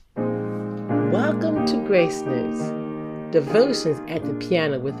Welcome to Grace Notes, Devotions at the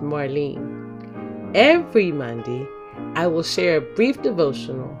Piano with Marlene. Every Monday, I will share a brief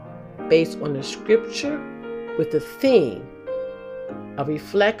devotional based on the scripture with the theme of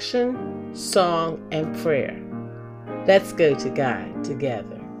reflection, song, and prayer. Let's go to God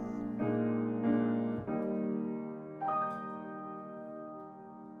together.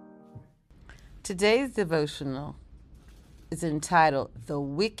 Today's devotional is entitled, "The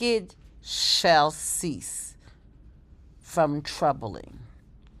Wicked Shall Cease from Troubling."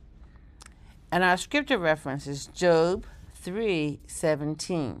 And our scripture reference is Job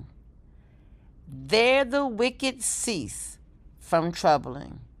 3:17. There the wicked cease from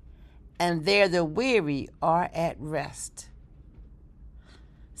troubling, and there the weary are at rest.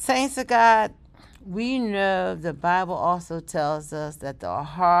 Saints of God, we know the Bible also tells us that the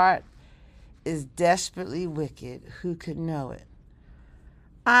heart is desperately wicked. Who could know it?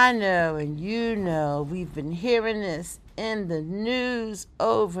 I know and you know, we've been hearing this in the news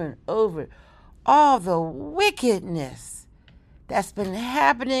over and over. All the wickedness that's been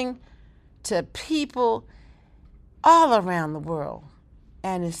happening to people all around the world,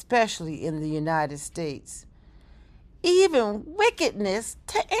 and especially in the United States. Even wickedness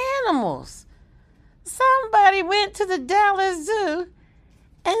to animals. Somebody went to the Dallas Zoo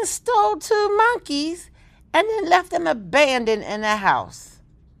and stole 2 monkeys and then left them abandoned in a house.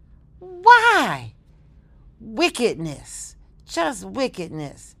 Why? Wickedness. Just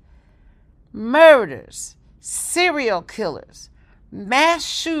wickedness. Murders, serial killers, mass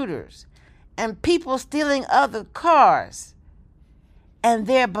shooters, and people stealing other cars and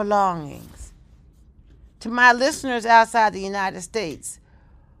their belongings. To my listeners outside the United States,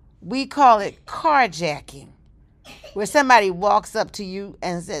 we call it carjacking, where somebody walks up to you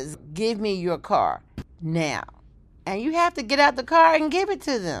and says, "Give me your car now." And you have to get out the car and give it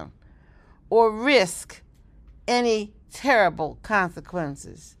to them, or risk any terrible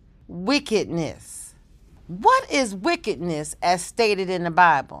consequences. Wickedness. What is wickedness as stated in the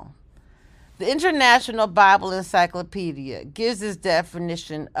Bible? The International Bible Encyclopedia gives this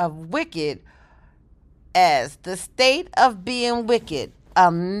definition of wicked as the state of being wicked,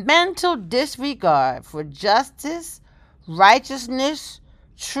 a mental disregard for justice, righteousness,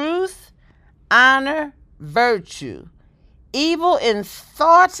 truth, honor, virtue, evil in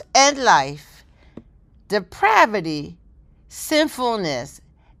thought and life, depravity, sinfulness,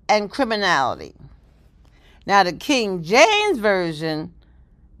 and criminality. Now, the King James Version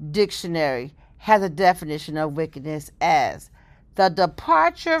dictionary has a definition of wickedness as the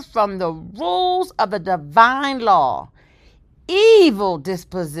departure from the rules of the divine law, evil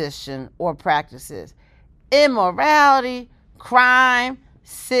disposition or practices, immorality, crime,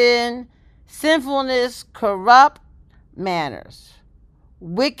 sin, sinfulness, corrupt manners.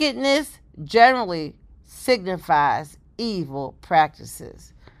 Wickedness generally signifies evil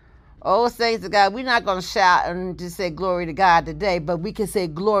practices. Oh, saints of God, we're not going to shout and just say glory to God today, but we can say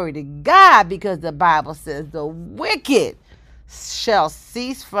glory to God because the Bible says the wicked shall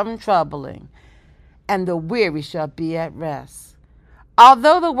cease from troubling, and the weary shall be at rest.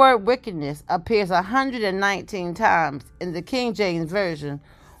 Although the word wickedness appears 119 times in the King James Version,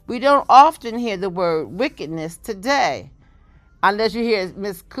 we don't often hear the word wickedness today, unless you hear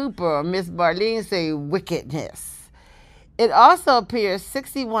Miss Cooper or Miss Marlene say wickedness. It also appears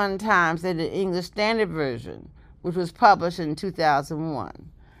 61 times in the English Standard Version, which was published in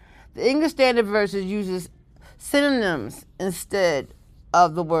 2001. The English Standard Version uses synonyms instead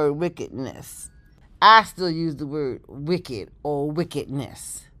of the word wickedness. I still use the word wicked or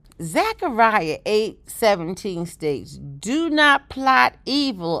wickedness. Zechariah 8:17 states, "Do not plot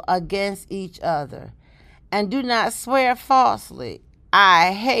evil against each other, and do not swear falsely.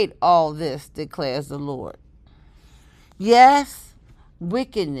 I hate all this, declares the Lord." Yes,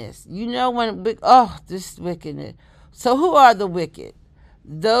 wickedness. You know when, this wickedness. So who are the wicked?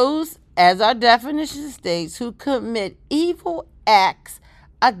 Those, as our definition states, who commit evil acts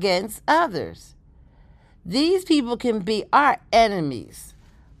against others. These people can be our enemies,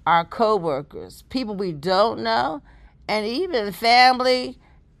 our co-workers, people we don't know, and even family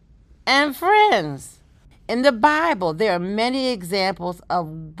and friends. In the Bible, there are many examples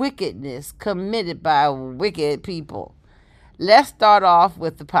of wickedness committed by wicked people. Let's start off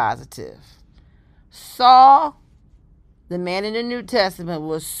with the positive. Saul, the man in the New Testament,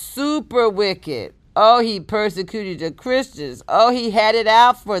 was super wicked. Oh, he persecuted the Christians. Oh, he had it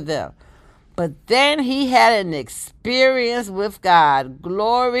out for them. But then he had an experience with God.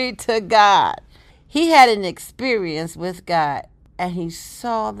 Glory to God. He had an experience with God, and he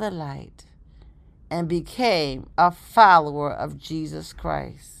saw the light and became a follower of Jesus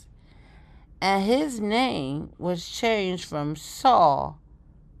Christ. and his name was changed from Saul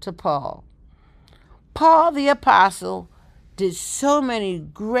to Paul. Paul the apostle did so many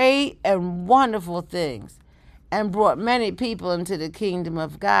great and wonderful things and brought many people into the kingdom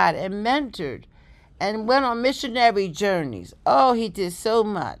of God and mentored and went on missionary journeys. Oh, he did so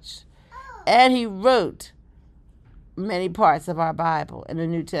much. And he wrote many parts of our Bible in the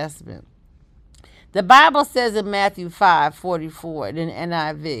New Testament. The Bible says in Matthew 5:44 in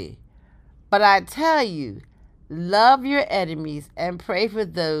NIV, "But I tell you, love your enemies and pray for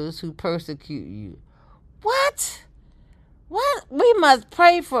those who persecute you." What? What? We must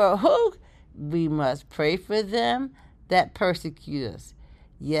pray for who? We must pray for them that persecute us.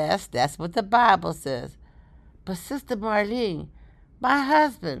 Yes, that's what the Bible says. But Sister Marlene, my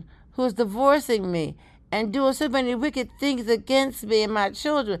husband, who is divorcing me and doing so many wicked things against me and my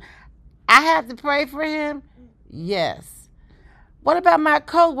children, I have to pray for him? Yes. What about my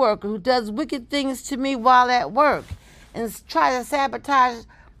coworker who does wicked things to me while at work and tries to sabotage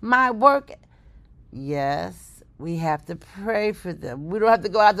my work? Yes, we have to pray for them. We don't have to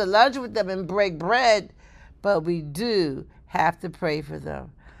go out to lunch with them and break bread, but we do have to pray for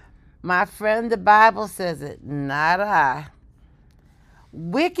them. My friend, the Bible says it, not I.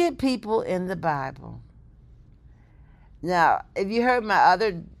 Wicked people in the Bible. Now, if you heard my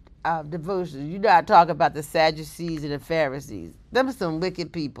other devotions, you know I talk about the Sadducees and the Pharisees. Them are some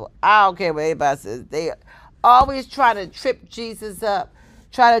wicked people. I don't care what anybody says. They always try to trip Jesus up,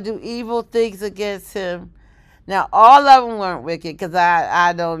 try to do evil things against him. Now, all of them weren't wicked because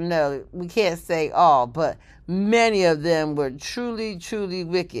I don't know. We can't say all, but many of them were truly, truly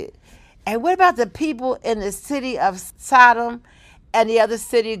wicked. And what about the people in the city of Sodom and the other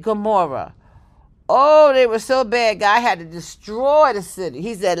city, Gomorrah? Oh, they were so bad, God had to destroy the city.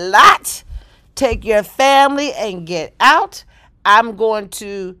 He said, Lot, take your family and get out. I'm going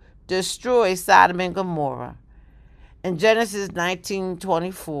to destroy Sodom and Gomorrah. In Genesis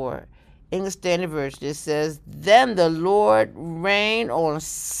 19:24, English Standard Version, it says, "Then the Lord rained on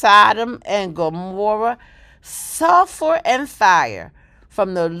Sodom and Gomorrah sulfur and fire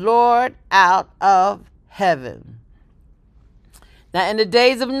from the Lord out of heaven." Now, in the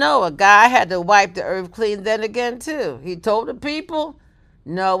days of Noah, God had to wipe the earth clean then again, too. He told the people,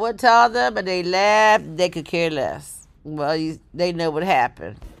 Noah told them, and they laughed. They could care less. Well, they know what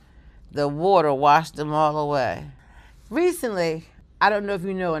happened. The water washed them all away. Recently, I don't know if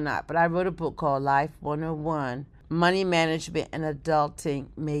you know or not, but I wrote a book called Life 101, Money Management and Adulting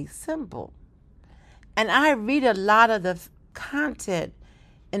Made Simple. And I read a lot of the content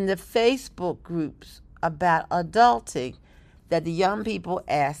in the Facebook groups about adulting that the young people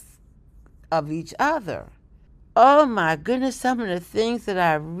ask of each other. Oh my goodness, some of the things that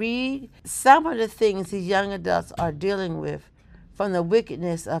I read, some of the things these young adults are dealing with from the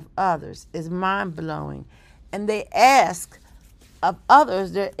wickedness of others is mind-blowing. And they ask of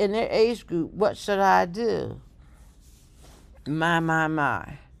others in their age group, what should I do?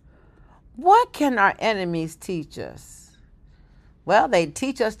 My. What can our enemies teach us? Well, they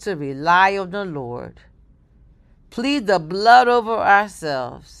teach us to rely on the Lord, plead the blood over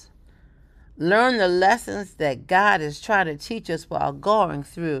ourselves, learn the lessons that God is trying to teach us while going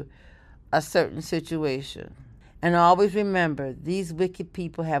through a certain situation. And always remember, these wicked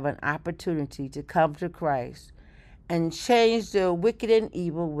people have an opportunity to come to Christ and change their wicked and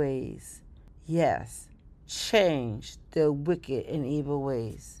evil ways. Yes, change their wicked and evil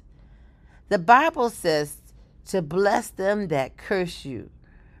ways. The Bible says to bless them that curse you.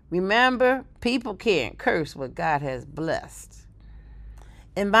 Remember, people can't curse what God has blessed.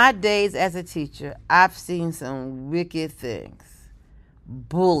 In my days as a teacher, I've seen some wicked things.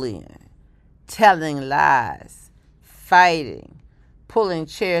 Bullying, telling lies, fighting, pulling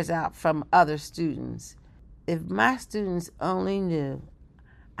chairs out from other students. If my students only knew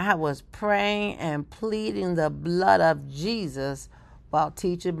I was praying and pleading the blood of Jesus while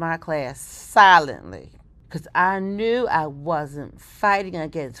teaching my class silently, because I knew I wasn't fighting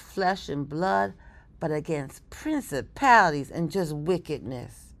against flesh and blood, but against principalities and just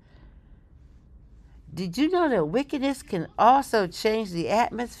wickedness. Did you know that wickedness can also change the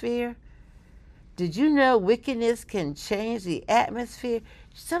atmosphere? Did you know wickedness can change the atmosphere?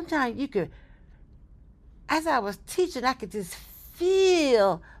 Sometimes you could, as I was teaching, I could just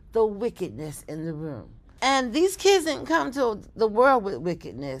feel the wickedness in the room. And these kids didn't come to the world with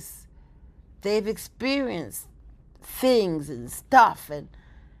wickedness. They've experienced things and stuff, and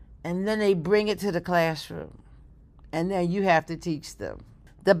then they bring it to the classroom. And then you have to teach them.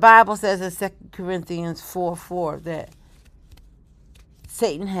 The Bible says in 2 Corinthians 4:4 that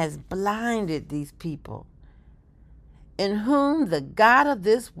Satan has blinded these people, in whom the God of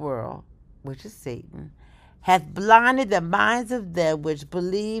this world which is Satan, hath blinded the minds of them which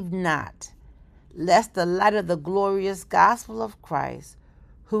believe not, lest the light of the glorious gospel of Christ,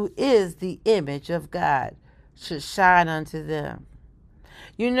 who is the image of God, should shine unto them.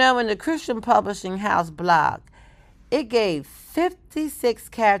 You know, in the Christian Publishing House blog, it gave 56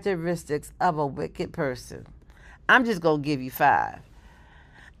 characteristics of a wicked person. I'm just going to give you 5.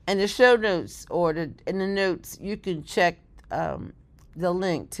 In the show notes or in the notes, you can check the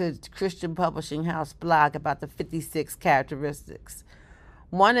link to the Christian Publishing House blog about the 56 characteristics.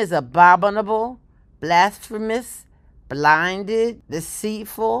 1 is abominable, blasphemous, blinded,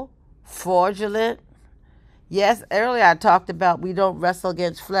 deceitful, fraudulent. Yes, earlier I talked about we don't wrestle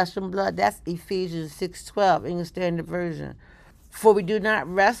against flesh and blood. That's Ephesians 6:12, English Standard Version. For we do not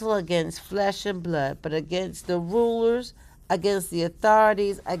wrestle against flesh and blood, but against the rulers, against the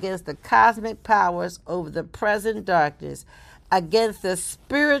authorities, against the cosmic powers over the present darkness, against the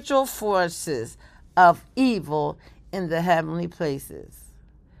spiritual forces of evil in the heavenly places.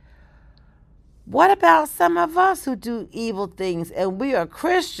 What about some of us who do evil things and we are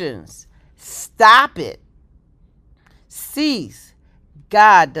Christians? Stop it. Cease.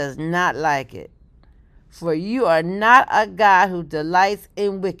 God does not like it. For you are not a God who delights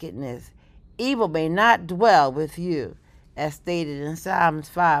in wickedness. Evil may not dwell with you, as stated in Psalms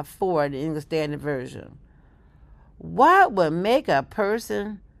 5:4 in the English Standard Version. What would make a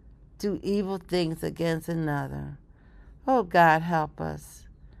person do evil things against another? Oh, God, help us.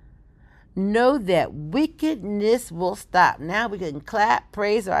 Know that wickedness will stop. Now we can clap,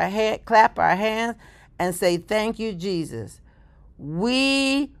 clap our hands, and say, thank you, Jesus.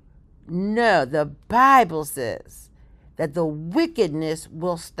 We know the Bible says that the wickedness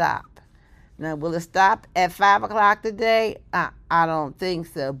will stop. Now, will it stop at 5 o'clock today? I don't think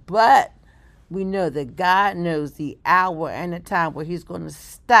so. But we know that God knows the hour and the time where he's going to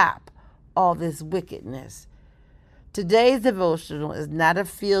stop all this wickedness. Today's devotional is not a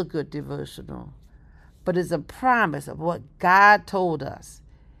feel-good devotional, but is a promise of what God told us.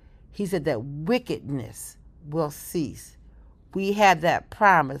 He said that wickedness will cease. We have that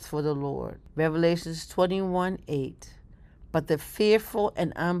promise for the Lord. Revelations 21:8. But the fearful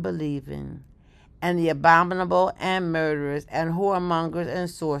and unbelieving, and the abominable and murderers, and whoremongers and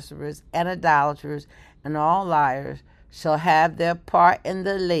sorcerers, and idolaters, and all liars shall have their part in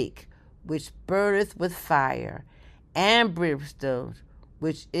the lake, which burneth with fire, and brimstone,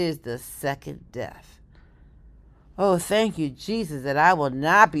 which is the second death. Oh, thank you, Jesus, that I will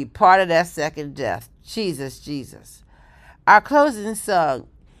not be part of that second death. Jesus, Jesus. Our closing song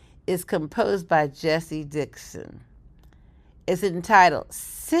is composed by Jesse Dixon. It's entitled,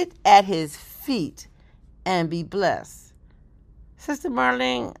 Sit at His Feet and Be Blessed. Sister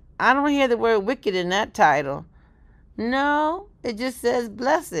Marlene, I don't hear the word wicked in that title. No, it just says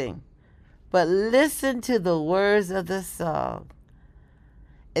blessing. But listen to the words of the song,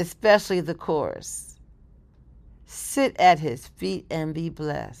 especially the chorus. Sit at his feet and be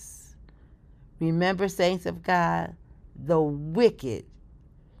blessed. Remember, saints of God, the wicked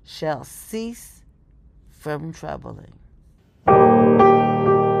shall cease from troubling.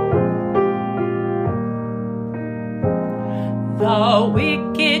 The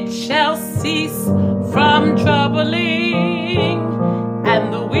wicked shall cease from troubling,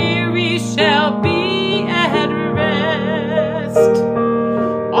 and the weary shall be at rest.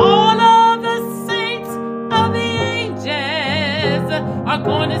 All of the saints of the angels are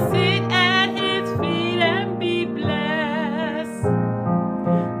going to sit at his feet and be blessed.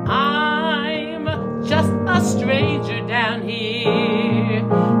 I'm just a stranger down here.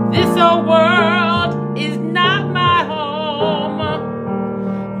 This old world is not my home.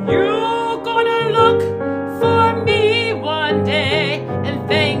 You're gonna look for me one day, and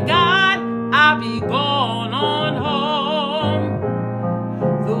thank God I'll be gone on home.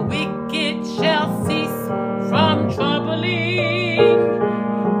 The wicked shall cease from troubling,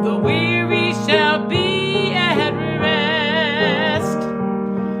 the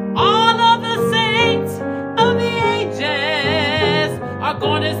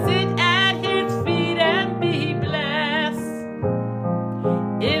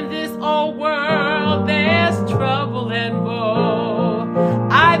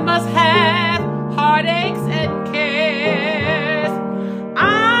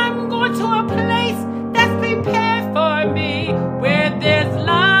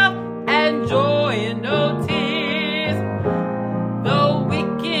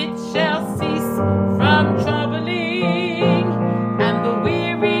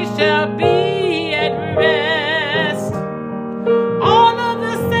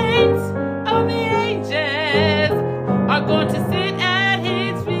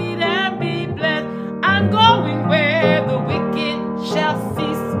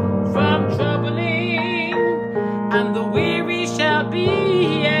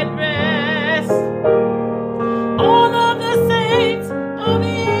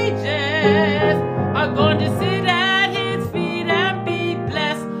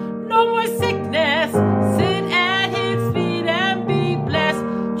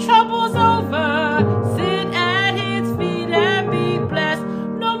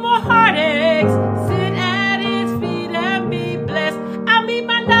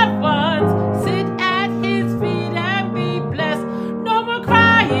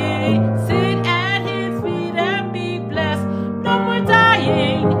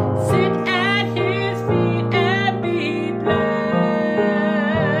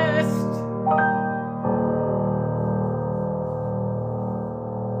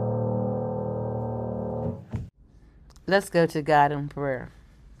Let's go to God in prayer.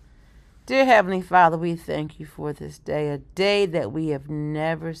 Dear Heavenly Father, we thank you for this day, a day that we have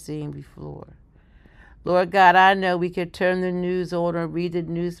never seen before. Lord God, I know we could turn the news on or read the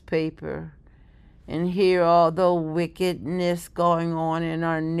newspaper and hear all the wickedness going on in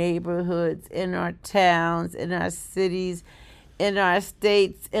our neighborhoods, in our towns, in our cities, in our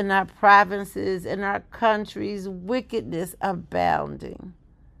states, in our provinces, in our countries, wickedness abounding.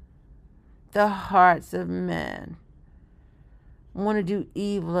 The hearts of men want to do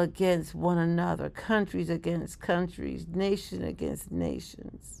evil against one another, countries against countries, nation against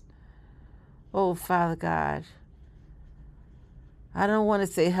nations. Oh, Father God, I don't want to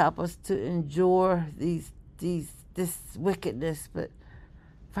say help us to endure this wickedness, but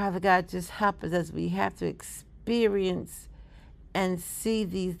Father God, just help us as we have to experience and see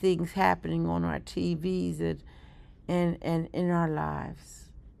these things happening on our TVs and in our lives.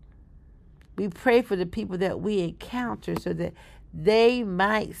 We pray for the people that we encounter so that they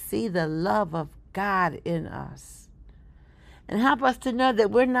might see the love of God in us. And help us to know that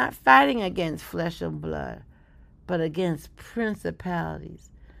we're not fighting against flesh and blood, but against principalities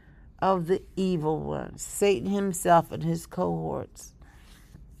of the evil one, Satan himself and his cohorts.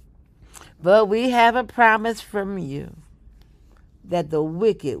 But we have a promise from you that the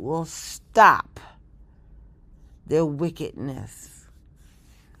wicked will stop their wickedness.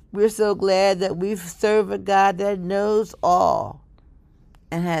 We're so glad that we serve a God that knows all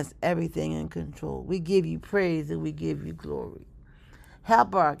and has everything in control. We give you praise and we give you glory.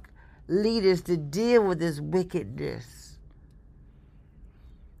 Help our leaders to deal with this wickedness.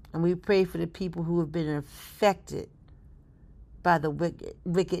 And we pray for the people who have been affected by the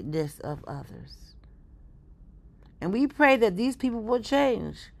wickedness of others. And we pray that these people will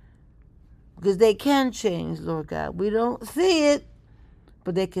change, because they can change, Lord God. We don't see it,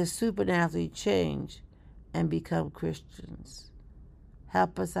 but they can supernaturally change and become Christians.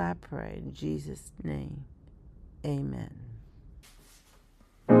 Help us, I pray, in Jesus' name. Amen.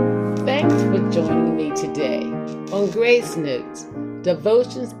 Thanks for joining me today on Grace Notes,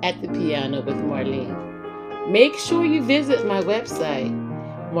 Devotions at the Piano with Marlene. Make sure you visit my website,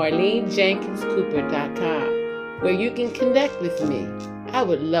 MarleneJenkinsCooper.com, where you can connect with me. I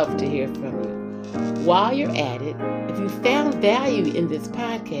would love to hear from you. While you're at it, if you found value in this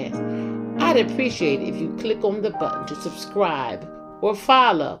podcast, I'd appreciate it if you click on the button to subscribe or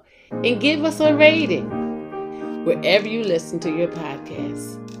follow and give us a rating wherever you listen to your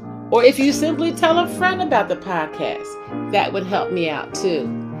podcasts. Or if you simply tell a friend about the podcast, that would help me out too.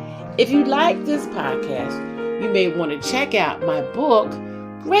 If you like this podcast, you may want to check out my book,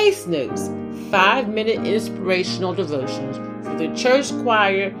 Grace Notes, 5-minute inspirational devotions for the church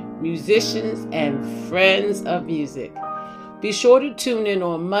choir, musicians, and friends of music. Be sure to tune in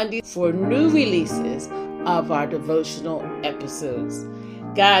on Monday for new releases of our devotional episodes.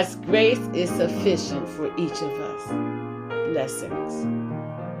 God's grace is sufficient for each of us. Blessings.